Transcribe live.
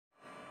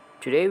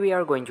Today we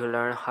are going to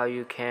learn how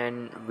you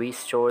can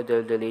restore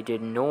the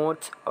deleted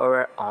notes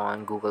or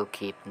on Google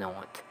Keep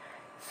Notes.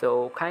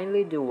 So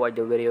kindly do watch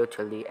the video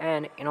till the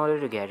end in order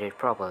to get it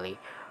properly.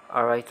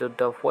 Alright, so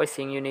the first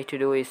thing you need to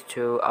do is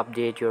to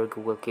update your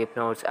Google Keep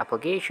Notes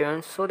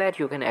application so that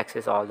you can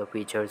access all the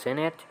features in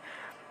it.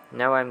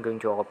 Now I'm going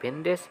to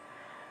open this.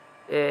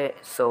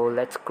 So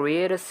let's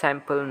create a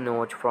sample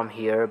note from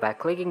here by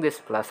clicking this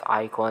plus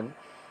icon.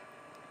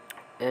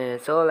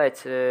 So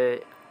let's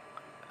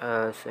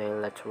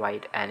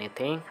write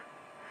anything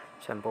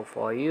simple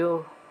for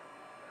you.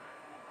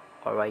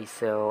 Alright,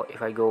 so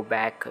if I go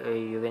back,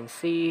 you can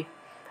see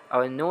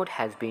our note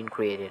has been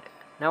created.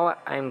 Now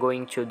I'm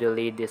going to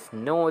delete this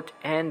note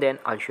and then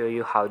I'll show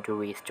you how to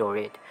restore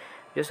it.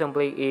 Just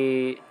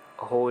simply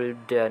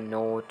hold the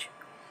note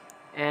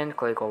and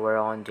click over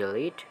on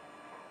delete,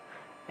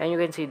 and you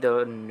can see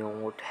the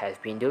note has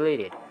been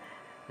deleted.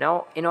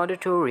 Now in order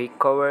to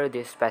recover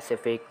this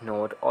specific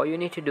note, all you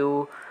need to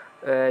do,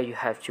 you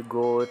have to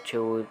go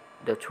to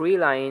the three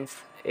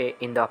lines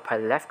in the upper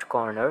left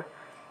corner.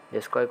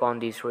 Just click on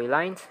these three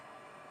lines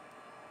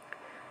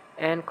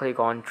and click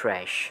on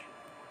trash.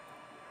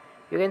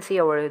 You can see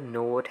our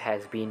note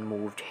has been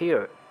moved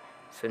here.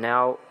 So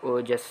now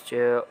just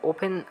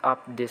open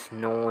up this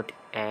note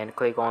and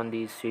click on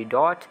these three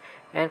dots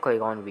and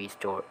click on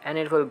restore, and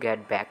it will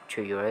get back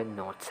to your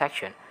note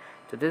section.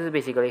 So this is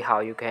basically how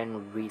you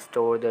can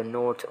restore the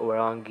notes over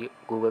on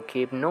Google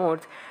Keep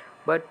Notes.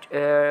 But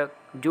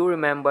do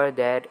remember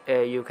that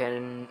you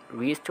can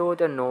restore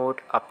the note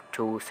up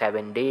to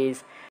 7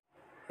 days,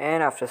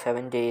 and after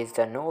 7 days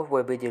the note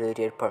will be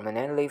deleted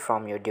permanently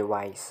from your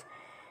device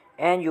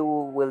and you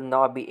will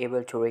not be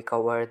able to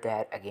recover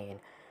that again.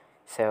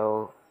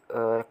 So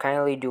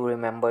kindly do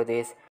remember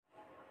this.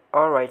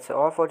 Alright, so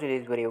all for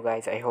today's video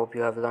guys. I hope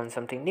you have learned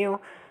something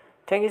new.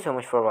 Thank you so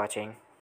much for watching.